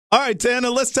All right, Tana,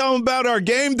 let's tell them about our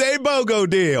game day BOGO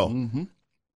deal. Mm-hmm.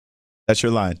 That's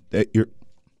your line.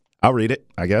 I'll read it,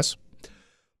 I guess.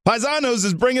 Paisanos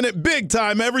is bringing it big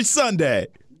time every Sunday.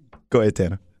 Go ahead,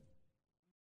 Tana.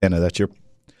 Tana, that's your...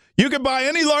 You can buy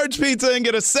any large pizza and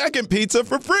get a second pizza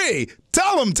for free.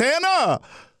 Tell them, Tana.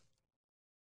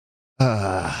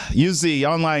 Use the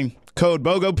online code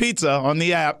BOGO Pizza on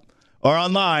the app or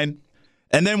online.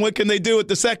 And then what can they do with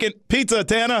the second pizza,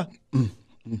 Tana?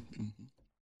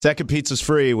 Second pizza's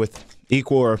free with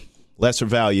equal or lesser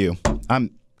value. I'm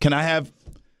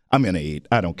going to eat.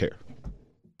 I don't care.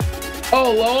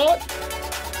 Oh, Lord.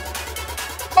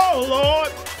 Oh,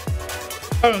 Lord.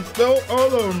 I'm so all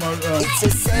over my God. It's a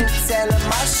Santana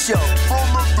Moss Show.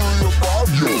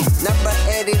 Number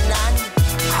 89.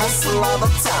 Hustle all the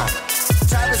time.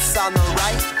 Travis on the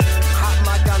right. Hot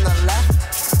mic on the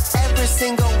left. Every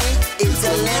single week, it's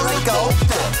a lyrical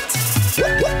theft.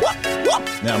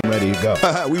 Now I'm ready to go.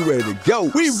 We ready to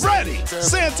go. We ready.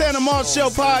 Santana Moss Show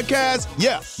podcast.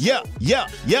 Yeah.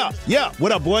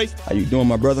 What up, boy? How you doing,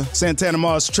 my brother? Santana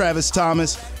Moss, Travis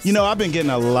Thomas. You know, I've been getting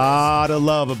a lot of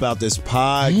love about this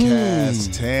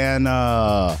podcast,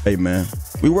 Tana. Hey, man.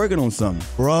 We working on something.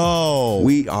 Bro.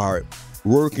 We are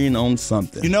working on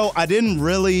something. You know, I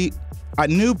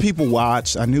knew people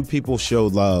watched. I knew people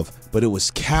showed love, but it was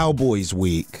Cowboys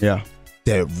week. Yeah.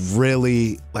 That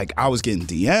really, like, I was getting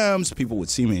DMs. People would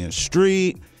see me in the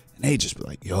street, and they just be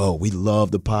like, yo, we love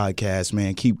the podcast,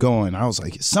 man. Keep going. I was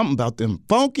like, it's something about them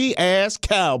funky-ass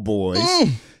Cowboys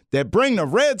that bring the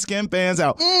Redskin fans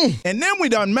out. And then we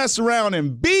done mess around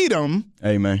and beat them.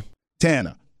 Hey, man.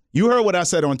 Tana, you heard what I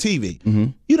said on TV. Mm-hmm.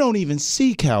 You don't even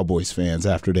see Cowboys fans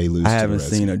after they lose to the I haven't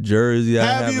Redskins. seen a jersey. I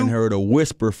haven't heard a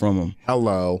whisper from them.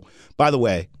 Hello. By the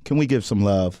way, can we give some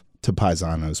love to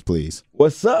Paisanos, please?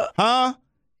 What's up? Huh?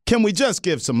 Can we just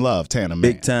give some love, Tana, man?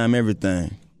 Big time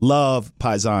everything. Love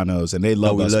Paisanos, and they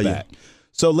love us back.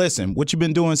 So listen, what you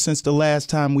been doing since the last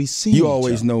time we seen You each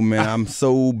always other? know, man, I'm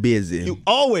so busy. You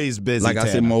always busy, Like I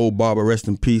said, Tana. my old barber, rest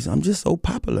in peace. I'm just so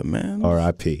popular, man.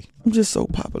 R.I.P. I'm just so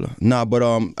popular. Nah, but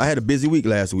I had a busy week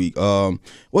last week.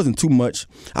 Wasn't too much.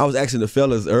 I was asking the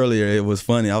fellas earlier. It was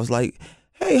funny. I was like,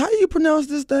 hey, how do you pronounce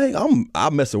this thing?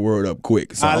 I mess a word up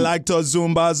quick. So I like to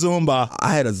Zumba.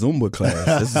 I had a Zumba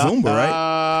class. It's Zumba,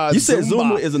 right? You said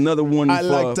Zumba is another one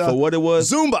for what it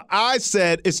was? Zumba. I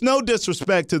said it's no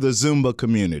disrespect to the Zumba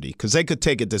community because they could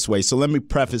take it this way. So let me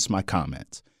preface my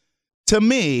comments. To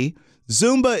me,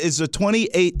 Zumba is a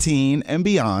 2018 and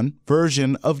beyond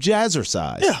version of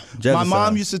Jazzercise. Yeah, Jazzercise. My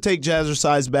mom used to take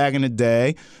Jazzercise back in the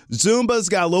day. Zumba's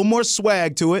got a little more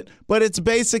swag to it, but it's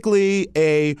basically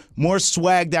a more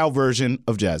swagged out version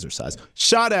of Jazzercise.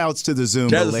 Shout outs to the Zumba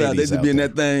Jazzercise, ladies they out be in there.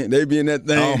 that thing. They be in that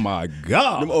thing. Oh my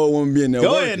God. Them old women be in there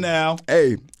Go working. ahead now.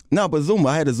 Hey, no, but Zumba,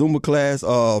 I had a Zumba class,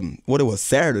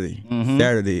 Saturday. Mm-hmm.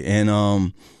 Saturday.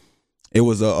 And it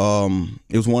was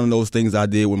one of those things I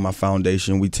did with my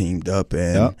foundation. We teamed up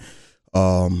and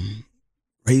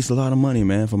raised a lot of money,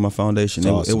 man, for my foundation.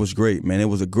 Awesome. It was great, man. It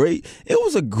was a great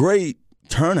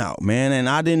turnout, man, and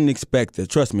I didn't expect it.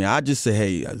 Trust me, I just said,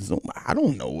 hey, Zumba, I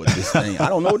don't know what this thing. I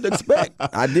don't know what to expect.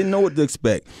 I didn't know what to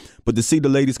expect. But to see the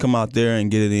ladies come out there and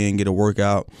get it in, get a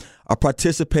workout. I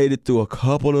participated through a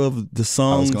couple of the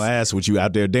songs. I was going to ask, what you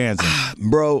out there dancing?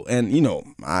 Bro, and, you know,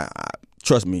 I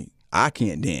trust me, I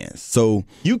can't dance. So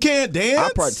You can't dance?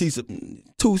 I participate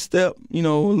two-step, you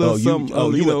know, a little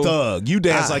something. You a thug. You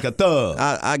dance like a thug.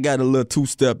 I got a little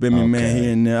two-step in me, man,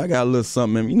 here and there. I got a little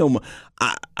something in me. You know,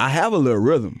 I have a little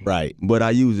rhythm. Right. But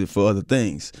I use it for other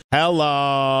things.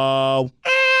 Hello.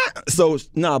 So,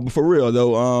 but for real,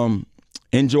 though,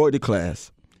 enjoyed the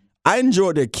class. I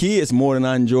enjoyed the kids more than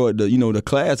I enjoyed the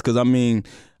class because, I mean,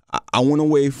 I went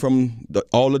away from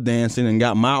all the dancing and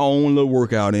got my own little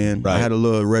workout in. Right. I had a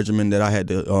little regimen that I had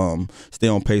to stay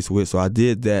on pace with, so I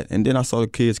did that. And then I saw the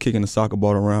kids kicking the soccer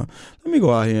ball around. Let me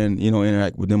go out here and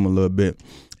interact with them a little bit.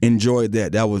 Enjoyed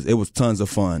that. It was tons of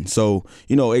fun. So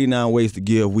 89 Ways to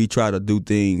Give. We try to do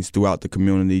things throughout the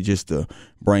community just to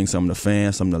bring some of the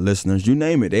fans, some of the listeners, you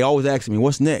name it. They always ask me,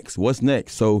 what's next? What's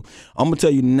next? So I'm going to tell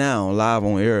you now, live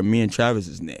on air, me and Travis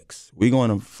is next. We're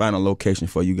going to find a location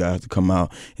for you guys to come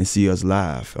out and see us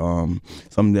live.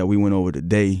 Something that we went over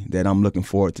today that I'm looking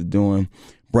forward to doing,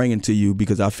 bringing to you,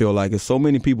 because I feel like there's so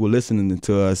many people listening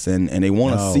to us and they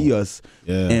want to see us.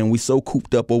 Yeah. And we so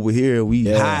cooped up over here.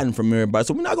 We hiding from everybody.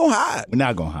 So we're not going to hide. We're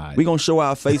not going to hide. We're going to show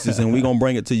our faces and we're going to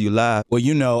bring it to you live. Well,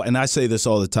 and I say this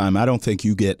all the time, I don't think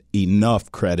you get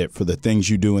enough credit for the things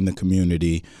you do in the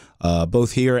community,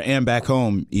 both here and back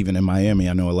home, even in Miami.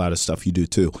 I know a lot of stuff you do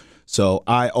too. So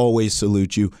I always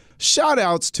salute you. Shout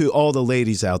outs to all the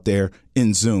ladies out there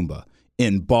in Zumba,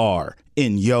 in bar,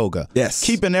 in yoga. Yes.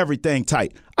 Keeping everything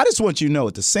tight. I just want you to know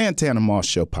at the Santana Moss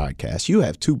Show podcast, you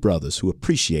have two brothers who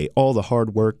appreciate all the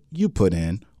hard work you put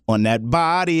in on that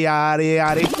body,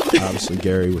 Obviously,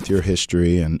 Gary, with your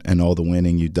history and all the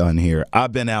winning you've done here,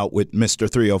 I've been out with Mr.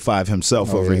 305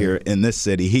 himself over here in this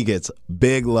city. He gets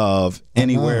big love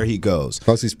anywhere he goes.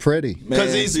 Because he's pretty.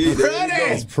 Because he's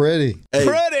pretty. He's pretty. Hey.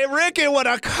 Pretty, Ricky, what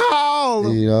I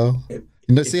call. You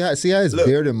know, see how his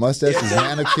beard and mustache is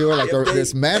manicured, like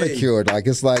it's manicured, like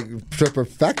it's like to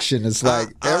perfection. It's like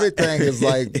everything is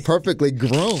like perfectly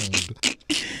groomed.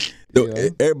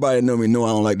 Everybody know me. Know I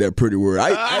don't like that pretty word.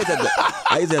 I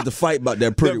used to have to fight about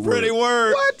that pretty word. Pretty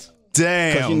word. What?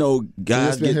 Damn. Because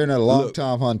guys been hearing that a long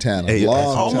time, Montana. Hey,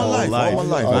 all my life. I ain't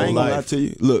gonna lie to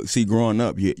you. Look, see, growing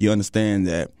up, you understand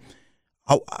that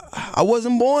I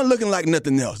wasn't born looking like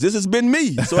nothing else. This has been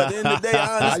me. So at the end of the day,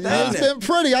 I understand It's been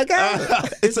pretty. I got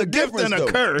it. It's a gift and a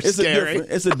curse, Gary.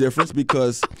 It's a difference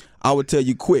because I would tell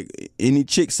you quick. Any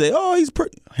chick say, "Oh, he's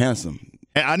pretty, handsome."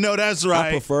 I know that's right.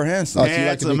 I prefer handsome. Oh, so you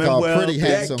like to be called pretty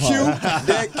handsome,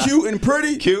 That cute and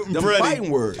pretty. Cute and pretty.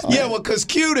 Fighting words. Yeah, well, because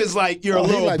cute is like you're a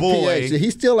little like boy. PhD.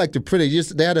 He's still like the pretty.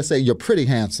 They had to say you're pretty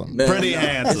handsome. Man, Pretty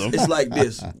handsome. It's like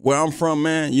this. Where I'm from,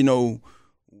 man,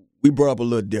 we brought up a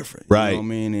little different. Right. You know what I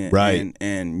mean? Right.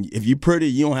 And if you're pretty,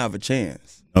 you don't have a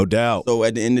chance. No doubt. So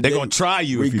at the end of the day, they're going to try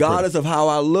you regardless of how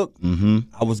I look.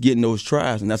 I was getting those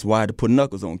tries, and that's why I had to put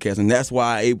knuckles on cats, and that's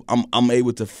why I'm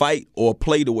able to fight or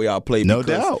play the way I play. No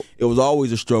doubt. It was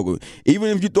always a struggle. Even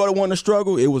if you thought it wasn't a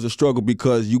struggle, it was a struggle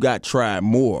because you got tried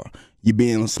more. You're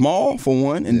being small for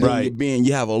one, and then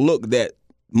you have a look that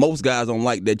most guys don't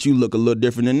like, that you look a little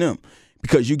different than them.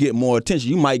 Because you get more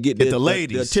attention, you might get the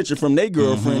ladies the attention from their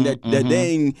girlfriend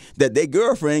that their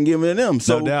girlfriend ain't giving to them.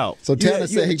 So, no doubt. So Tana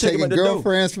said he taking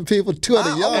girlfriends from people too at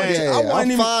a young age.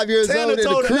 I'm 5 years old in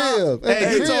the crib.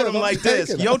 Hey, he told him like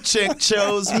this: your chick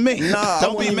chose me.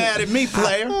 Don't be mad at me,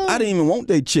 player. I didn't even want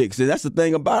they chicks. That's the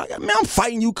thing about it. Man, I'm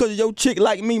fighting you because your chick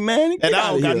like me, man. And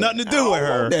I don't got nothing to do with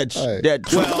her.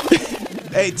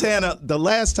 Hey, Tana, the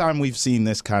last time we've seen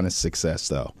this kind of success,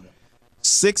 though.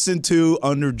 6-2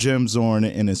 under Jim Zorn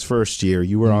in his first year.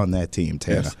 You were on that team,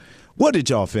 Tana. Yes. What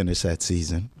did y'all finish that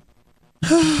season?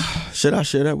 Should I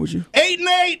share that with you?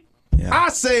 8-8. Yeah. I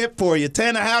say it for you,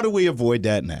 Tana. How do we avoid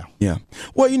that now? Yeah.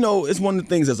 Well, it's one of the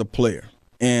things as a player,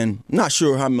 and I'm not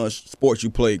sure how much sports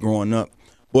you played growing up,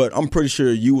 but I'm pretty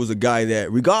sure you was a guy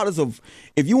that, regardless of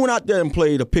if you went out there and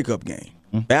played a pickup game,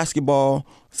 basketball,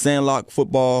 sandlot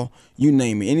football, you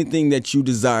name it, anything that you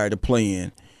desire to play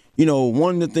in.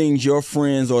 One of the things your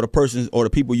friends or the persons or the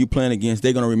people you playing against,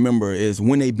 they're going to remember is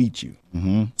when they beat you.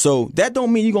 So that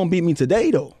don't mean you're going to beat me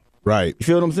today, though. Right. You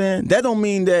feel what I'm saying? That don't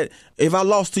mean that if I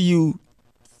lost to you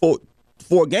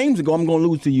 4 games ago, I'm going to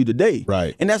lose to you today.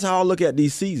 Right. And that's how I look at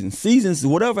these seasons. Seasons,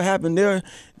 whatever happened there,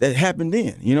 that happened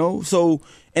then, So,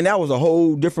 and that was a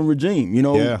whole different regime,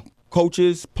 Yeah.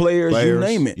 Coaches, players, you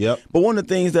name it. Yep. But one of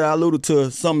the things that I alluded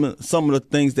to, some of the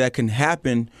things that can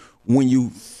happen when you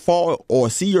fall or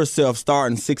see yourself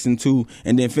starting 6-2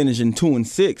 and then finishing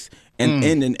 2-6 and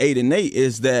ending 8-8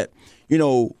 is that,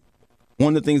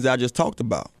 one of the things that I just talked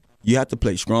about, you have to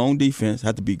play strong defense,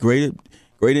 have to be great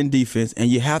in defense,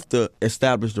 and you have to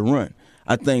establish the run.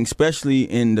 I think especially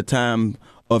in the time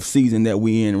of season that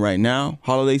we in right now,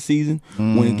 holiday season,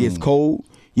 when it gets cold,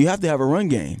 you have to have a run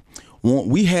game.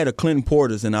 We had a Clinton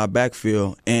Portis in our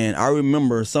backfield, and I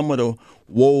remember some of the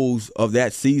woes of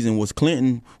that season was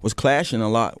Clinton was clashing a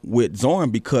lot with Zorn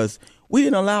because we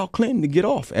didn't allow Clinton to get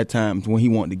off at times when he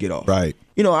wanted to get off. Right.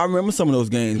 I remember some of those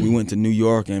games we went to New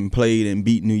York and played and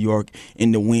beat New York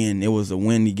in the win. It was a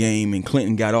windy game and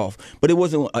Clinton got off. But it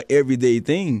wasn't an everyday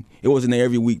thing. It wasn't an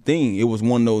every week thing. It was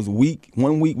one of those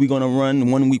 1 week we're going to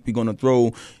run, 1 week we're going to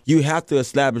throw. You have to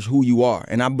establish who you are.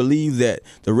 And I believe that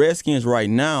the Redskins right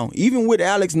now, even with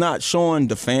Alex not showing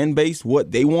the fan base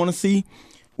what they want to see,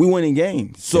 we winning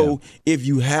games. So if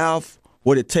you have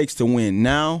what it takes to win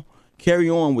now,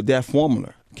 carry on with that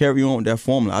formula.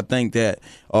 I think that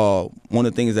one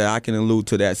of the things that I can allude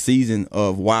to that season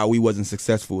of why we wasn't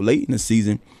successful late in the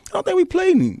season, I don't think we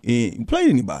played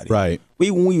anybody. Right.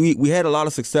 We had a lot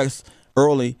of success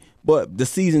early, but the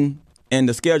season and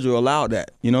the schedule allowed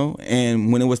that,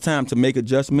 And when it was time to make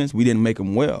adjustments, we didn't make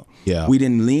them well. Yeah. We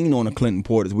didn't lean on the Clinton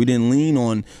Portis. We didn't lean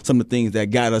on some of the things that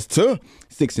got us to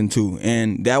 6-2,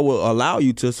 and that will allow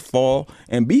you to fall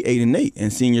and be 8-8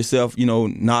 and seeing yourself,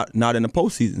 not in the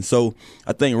postseason. So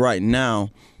I think right now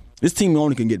this team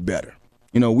only can get better.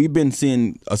 We've been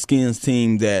seeing a Skins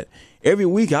team that every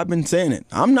week I've been saying it.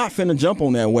 I'm not finna jump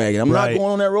on that wagon. I'm not going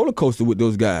on that roller coaster with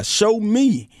those guys. Show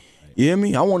me. You hear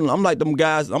me? I'm like them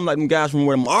guys. I'm like them guys from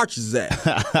where them arches at.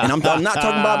 And I'm not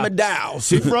talking about McDowell's.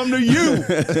 She from the U.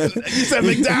 You said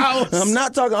McDowell's. I'm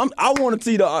not talking. I want to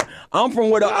see I'm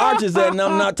from where the arches at, and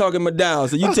I'm not talking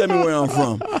McDowell's. So you tell me where I'm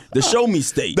from. The show me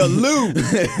state. The Lou.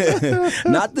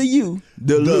 Not the U.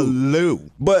 The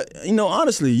Lou. But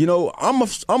honestly,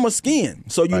 I'm a skin.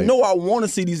 So I want to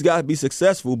see these guys be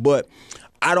successful, but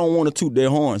I don't want to toot their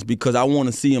horns because I want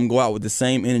to see them go out with the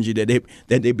same energy that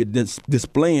they've been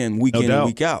displaying week in and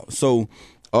week out. So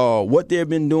what they've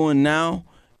been doing now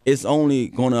is only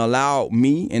going to allow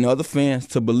me and other fans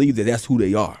to believe that that's who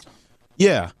they are.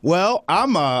 Yeah. Well,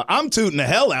 I'm tooting the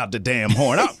hell out the damn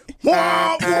horn.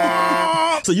 Wah,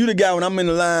 wah. So you the guy when I'm in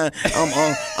the line,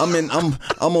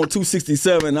 I'm on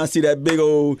 267 and I see that big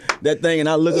old that thing and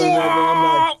I look at him and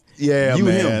I'm like, yeah, you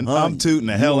man. Him, huh? I'm tooting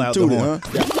the hell out the horn.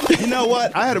 Huh? You know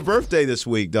what? I had a birthday this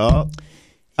week, dog.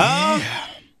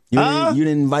 You didn't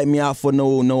invite me out for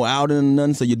no outing or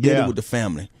nothing, so you did it with the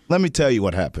family. Let me tell you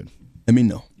what happened. Let me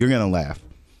know. You're going to laugh.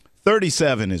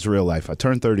 37 is real life. I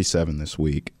turned 37 this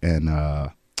week,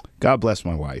 and God bless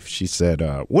my wife. She said,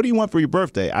 what do you want for your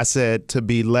birthday? I said, to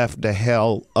be left the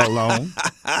hell alone.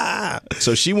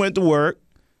 So she went to work.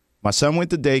 My son went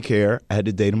to daycare. I had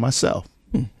the day to myself.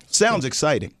 Sounds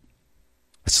exciting.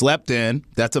 I slept in.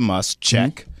 That's a must.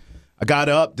 Check. Mm-hmm. I got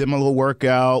up, did my little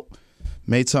workout,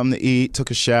 made something to eat,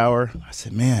 took a shower. I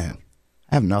said, man,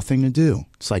 I have nothing to do.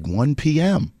 It's like 1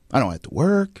 p.m. I don't have to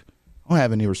work. I don't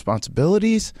have any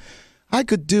responsibilities. I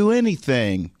could do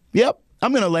anything. Yep,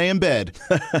 I'm going to lay in bed.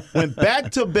 Went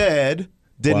back to bed,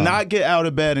 did not get out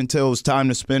of bed until it was time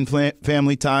to spend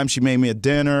family time. She made me a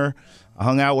dinner. I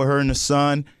hung out with her and the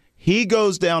son. He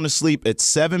goes down to sleep at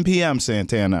 7 p.m.,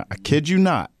 Santana. I kid you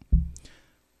not.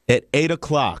 At 8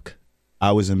 o'clock,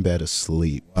 I was in bed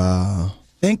asleep. Wow.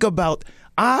 Think about,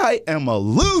 I am a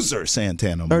loser,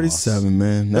 Santana Moss. 37,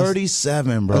 man.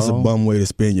 37, bro. That's a bum way to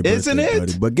spend your birthday, isn't it?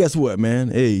 buddy. But guess what, man?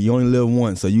 Hey, you only live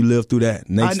once, so you live through that.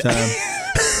 Next time.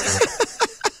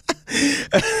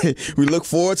 We look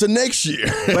forward to next year.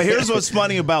 But here's what's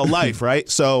funny about life, right?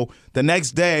 So the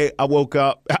next day, I woke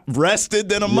up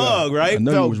rested in a mug, right?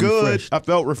 Felt good. Refreshed. I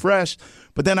felt refreshed.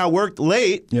 But then I worked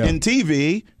late in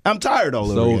TV. I'm tired all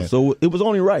over again. So it was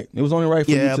only right. It was only right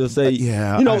for you to say,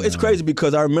 it's crazy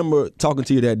because I remember talking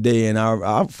to you that day, and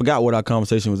I forgot what our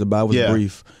conversation was about. It was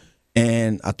brief.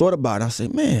 And I thought about it. I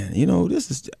said, man,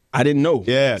 this is, I didn't know.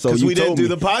 Yeah, because we didn't do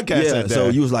the podcast that day. So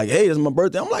you was like, hey, it's my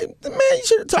birthday. I'm like, man, you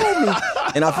should have told me.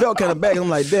 And I felt kind of bad. I'm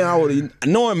like, damn,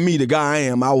 knowing me, the guy I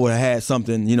am, I would have had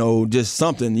something, just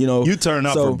something, You turn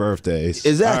up for birthdays.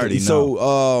 Exactly.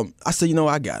 So I said,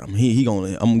 I got him.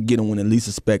 I'm going to get him when at least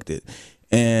expected.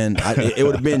 And it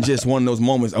would have been just one of those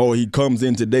moments. Oh, he comes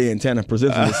in today and Tana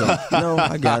presents me with something. No,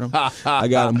 I got him.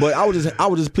 But I was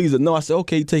just pleased to know. I said,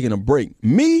 okay, you're taking a break.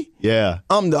 Me? Yeah.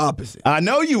 I'm the opposite. I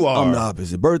know you are. I'm the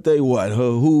opposite. Birthday, what?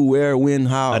 Who, where, when,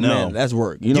 how? I know. Man, that's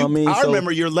work. You know what I mean? I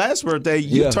remember your last birthday.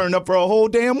 You turned up for a whole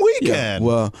damn weekend.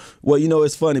 Yeah. Well,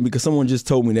 it's funny because someone just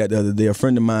told me that the other day. A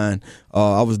friend of mine.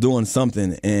 I was doing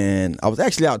something and I was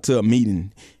actually out to a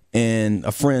meeting. And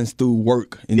a friend's through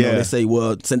work, they say,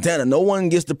 well, Santana, no one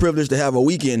gets the privilege to have a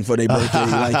weekend for their birthday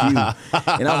like you.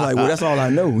 And I was like, well, that's all I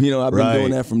know. I've been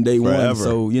doing that from day one.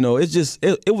 So, it's just,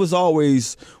 it was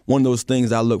always one of those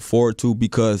things I look forward to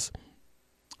because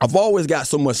I've always got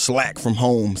so much slack from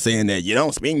home saying that you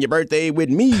don't spend your birthday with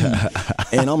me.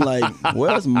 And I'm like,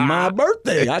 well, it's my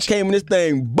birthday. I came in this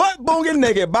thing butt boogie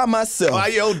naked by myself. By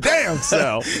your damn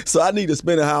self. So I need to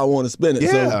spend it how I want to spend it.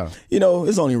 Yeah. So,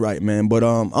 it's only right, man. But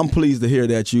I'm pleased to hear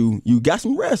that you got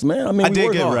some rest, man. I mean, I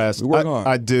did get rest. We work hard.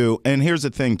 I do. And here's the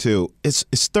thing, too. It's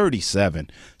 37.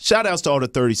 Shout outs to all the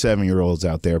 37-year-olds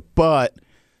out there. But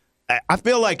I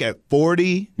feel like at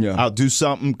 40, I'll do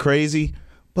something crazy.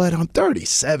 But I'm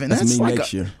 37. That's me like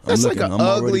next year. That's like an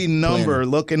ugly number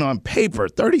looking on paper.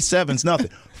 37's nothing.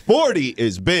 40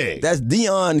 is big. That's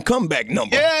Dion comeback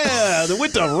number. Yeah,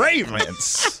 with the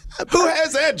Ravens. Who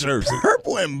has that jersey?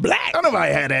 Purple and black. I don't know if I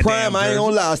had that Prime, damn jersey. I ain't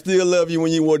gonna lie. I still love you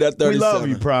when you wore that 37. We love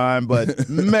you, Prime, but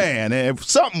man, if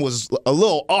something was a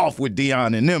little off with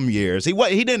Dion in them years, he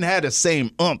didn't have the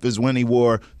same oomph as when he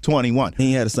wore 21. He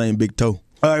ain't had the same big toe.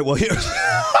 All right, well,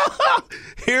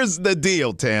 here's the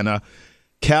deal, Tana.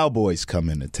 Cowboys come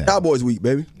into town. Cowboys week,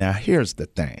 baby. Now, here's the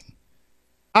thing.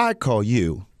 I call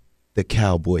you the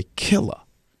Cowboy Killer.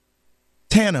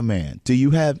 Tana, man, do you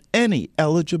have any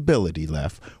eligibility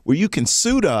left where you can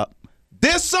suit up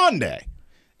this Sunday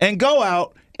and go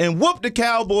out and whoop the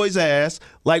Cowboys' ass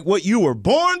like what you were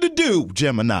born to do,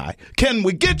 Gemini? Can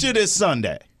we get you this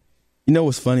Sunday? You know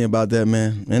what's funny about that,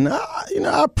 man? And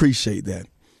I appreciate that.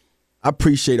 I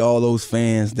appreciate all those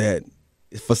fans that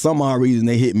for some odd reason,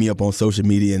 they hit me up on social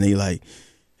media and they like,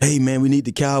 hey, man, we need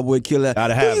the Cowboy Killer.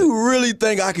 Gotta have do you really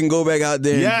think I can go back out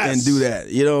there and do that?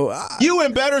 You know, you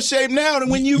in better shape now than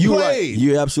when you played. Right.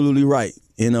 You're absolutely right.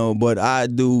 You know, but I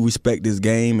do respect this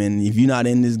game, and if you're not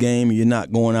in this game, you're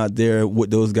not going out there with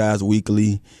those guys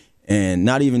weekly, and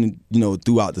not even, you know,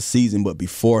 throughout the season, but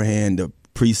beforehand, the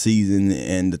preseason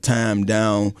and the time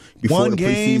down before one the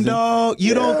game, preseason. Dog.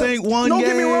 You don't think one don't game?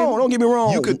 Don't get me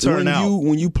wrong. You could turn out.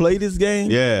 When you play this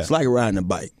game, it's like riding a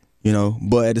bike, you know.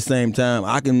 But at the same time,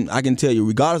 I can tell you,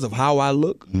 regardless of how I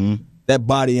look, that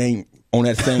body ain't on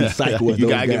that same cycle as you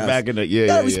those gotta guys. Get back in the You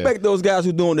gotta respect those guys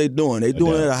who doing what they're doing. They're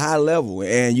doing it at a high level,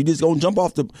 and you just gonna jump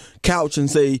off the couch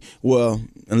and say, well,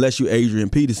 unless you're Adrian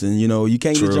Peterson, you know, you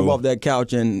can't just jump off that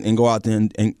couch and go out there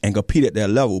and compete at that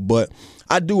level. But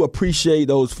I do appreciate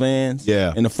those fans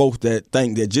and the folks that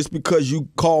think that just because you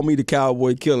call me the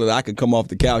Cowboy Killer, I can come off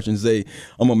the couch and say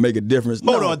I'm gonna make a difference.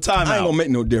 Hold on, time out. I ain't gonna make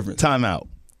no difference. Time out.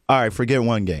 All right, forget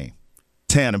one game.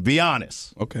 Tana, be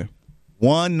honest. Okay.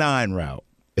 1-9 route.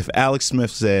 If Alex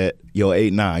Smith said, yo,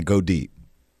 8-9, go deep.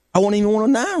 I won't even want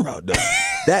a 9 route,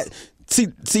 though. See,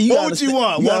 you what would you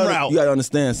want? One route. You got to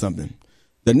understand something.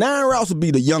 The 9 routes would be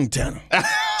the young Tana.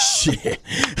 Shit.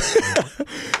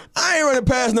 I ain't running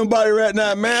past nobody right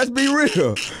now, man. Let's be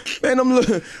real. Man,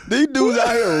 these dudes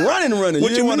out here running.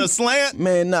 What you want, a slant?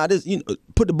 Man, nah,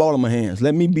 put the ball in my hands.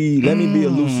 Let me be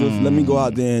elusive. Let me go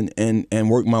out there and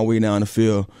work my way down the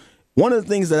field. One of the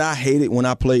things that I hated when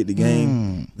I played the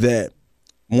game, that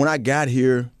when I got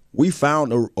here, we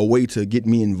found a way to get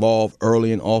me involved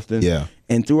early and often. Yeah.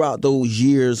 And throughout those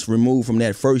years removed from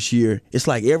that first year, it's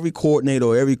like every coordinator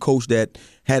or every coach that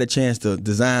had a chance to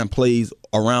design plays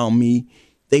around me,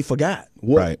 they forgot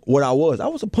what I was. I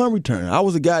was a punt returner. I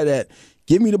was a guy that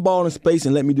give me the ball in space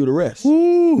and let me do the rest.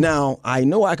 Ooh. Now, I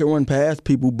know I can run past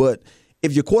people, but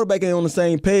if your quarterback ain't on the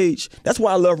same page, that's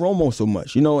why I love Romo so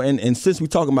much. You know, and since we're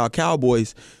talking about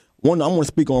Cowboys, I want to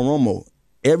speak on Romo.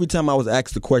 Every time I was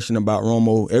asked a question about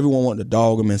Romo, everyone wanted to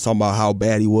dog him and talk about how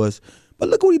bad he was. But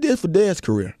look what he did for Dez's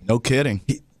career. No kidding.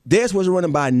 Dez wasn't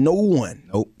running by no one.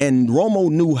 Nope. And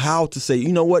Romo knew how to say,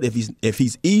 you know what, if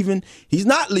he's even, he's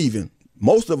not leaving.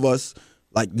 Most of us,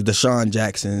 like the Deshaun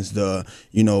Jacksons, the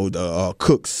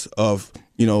Cooks of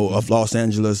Los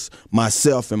Angeles,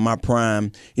 myself in my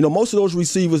prime, most of those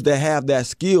receivers that have that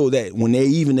skill that when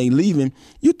they leaving,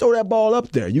 you throw that ball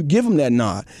up there. You give them that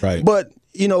nod. Right. But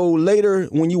later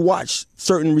when you watch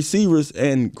certain receivers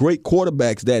and great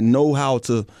quarterbacks that know how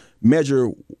to measure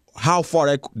how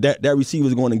far that receiver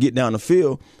is going to get down the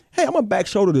field, hey, I'm going to back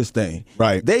shoulder this thing.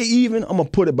 Right. I'm going to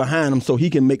put it behind him so he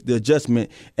can make the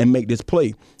adjustment and make this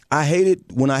play. I hated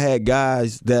when I had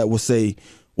guys that would say,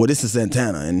 well, this is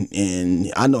Santana,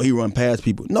 and I know he run past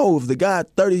people. No, if the guy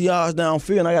 30 yards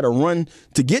downfield and I got to run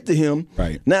to get to him,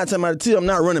 9 times out of 10, I'm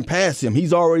not running past him.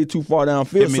 He's already too far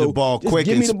downfield. Give me the ball quick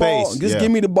in space. Just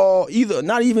give me the ball.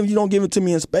 Not even if you don't give it to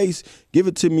me in space, give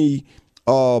it to me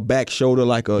back shoulder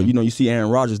like you see Aaron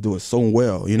Rodgers do it so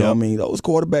well. You know what I mean? Those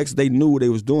quarterbacks, they knew what they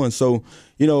was doing. So,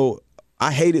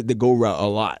 I hated the go route a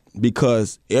lot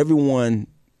because every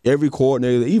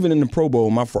coordinator, even in the Pro Bowl,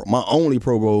 my only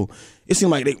Pro Bowl, it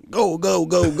seemed like they go.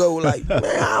 Like, man,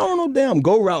 I don't know damn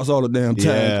go routes all the damn time.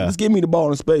 Yeah. Just give me the ball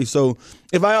in space. So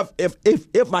if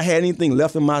I had anything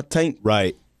left in my tank,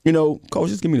 right. Coach,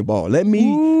 just give me the ball. Let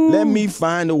me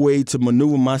find a way to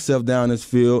maneuver myself down this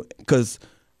field. Because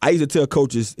I used to tell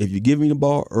coaches, if you give me the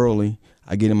ball early,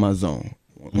 I get in my zone.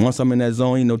 Once I'm in that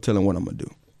zone, ain't no telling what I'm gonna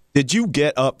do. Did you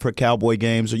get up for Cowboy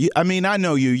games? I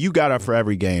know you got up for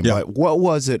every game, but what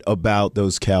was it about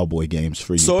those Cowboy games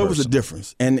for you? So it was a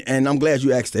difference, and I'm glad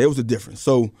you asked that. It was a difference.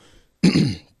 So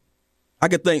I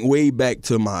could think way back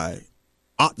to my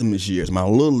Optimus years, my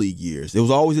Little League years. It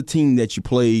was always a team that you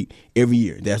played every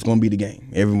year. That's going to be the game.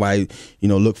 Everybody,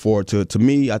 look forward to it. To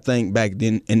me, I think back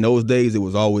then, in those days, it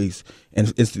was always, and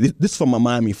this is for my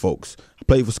Miami folks. I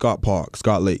played for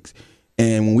Scott Lakes,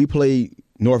 and when we played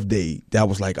North Dade, that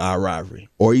was like our rivalry,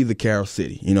 or either Carroll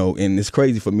City, and it's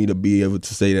crazy for me to be able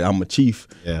to say that I'm a Chief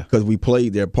because we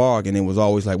played their park, and it was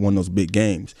always like one of those big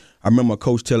games. I remember a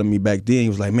coach telling me back then, he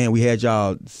was like, man, we had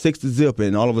y'all 6-0,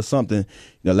 and all of a something,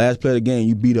 the last play of the game,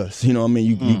 you beat us. You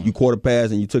quarter pass,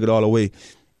 and you took it all away.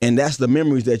 And that's the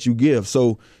memories that you give.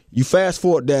 So you fast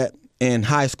forward that, and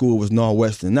high school was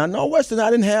Northwestern. Now, Northwestern,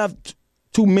 I didn't have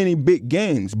too many big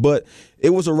games, but it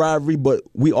was a rivalry, but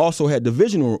we also had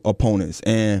divisional opponents.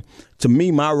 And to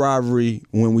me, my rivalry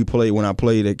when I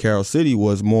played at Carroll City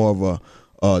was more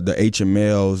of the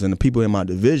HMLs and the people in my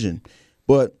division.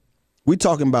 But we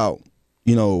talking about,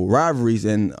 rivalries,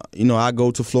 and, I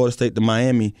go to Florida State to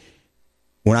Miami.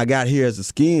 When I got here as a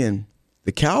skin,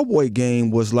 the Cowboy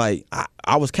game was like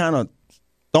I was kind of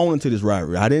thrown into this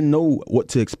rivalry. I didn't know what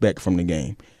to expect from the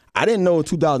game. I didn't know in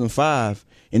 2005,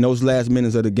 in those last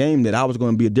minutes of the game, that I was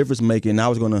going to be a difference maker and I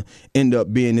was going to end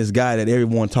up being this guy that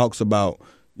everyone talks about,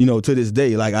 to this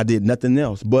day. Like, I did nothing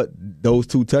else but those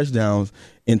 2 touchdowns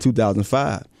in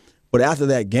 2005. But after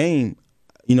that game,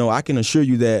 I can assure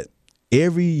you that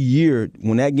every year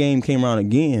when that game came around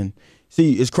again,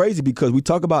 see, it's crazy because we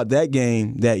talk about that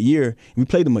game that year, and we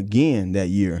played them again that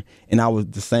year, and I was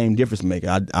the same difference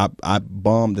maker. I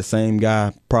bombed the same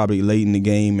guy probably late in the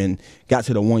game and got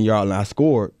to the 1 yard line. I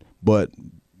scored, but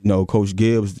Coach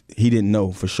Gibbs, he didn't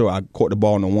know for sure. I caught the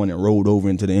ball on the one and rolled over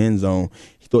into the end zone.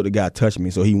 He thought the guy touched me,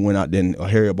 so he went out there and a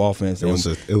hurry up offense and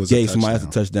gave somebody else a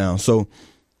touchdown. So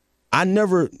I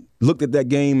never looked at that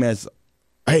game as,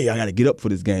 hey, I got to get up for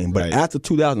this game. But after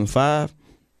 2005,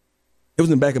 it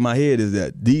was in the back of my head is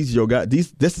that these your guys.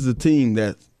 This is a team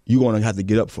that you're going to have to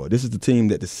get up for. This is the team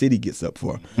that the city gets up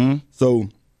for. Mm-hmm. So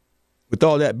with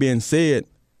all that being said,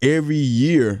 every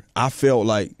year I felt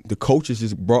like the coaches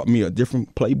just brought me a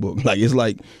different playbook. Like, it's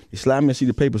like they slap me a sheet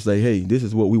of paper and say, hey, this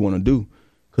is what we want to do.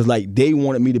 Because, like, they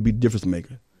wanted me to be the difference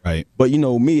maker. Right. But,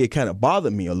 me, it kind of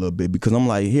bothered me a little bit because I'm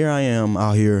like, here I am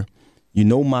out here.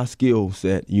 My skill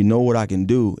set. What I can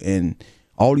do. And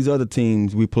all these other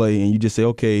teams we play, and you just say,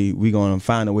 okay, we're going to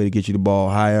find a way to get you the ball,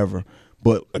 however.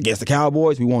 But against the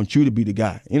Cowboys, we want you to be the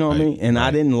guy. You know what I mean? And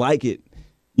I didn't like it,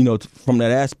 from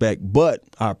that aspect. But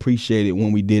I appreciate it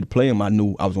when we did play them. I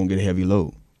knew I was going to get a heavy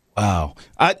load. Wow.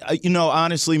 I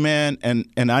honestly, man,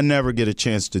 and I never get a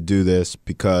chance to do this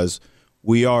because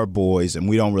we are boys and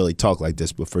we don't really talk like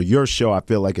this. But for your show, I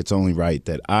feel like it's only right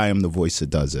that I am the voice that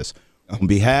does this. On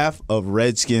behalf of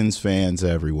Redskins fans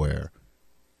everywhere,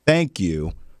 thank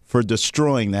you for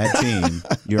destroying that team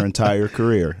your entire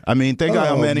career. I mean, think of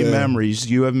how many memories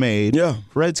you have made for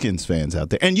Redskins fans out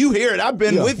there. And you hear it. I've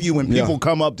been with you when people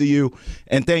come up to you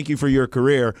and thank you for your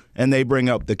career, and they bring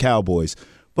up the Cowboys.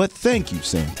 But thank you,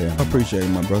 Santana. I appreciate it,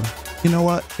 my brother. You know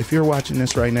what? If you're watching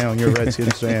this right now and you're a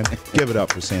Redskins fan, give it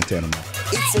up for Santana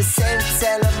Moss. It's a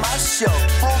Santana Moss Show.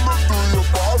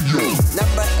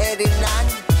 Number 89,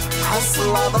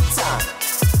 hustle all the time.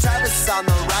 Travis on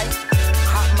the right,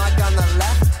 hot mic on the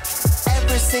left.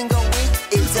 Every single week,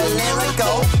 it's a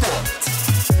lyrical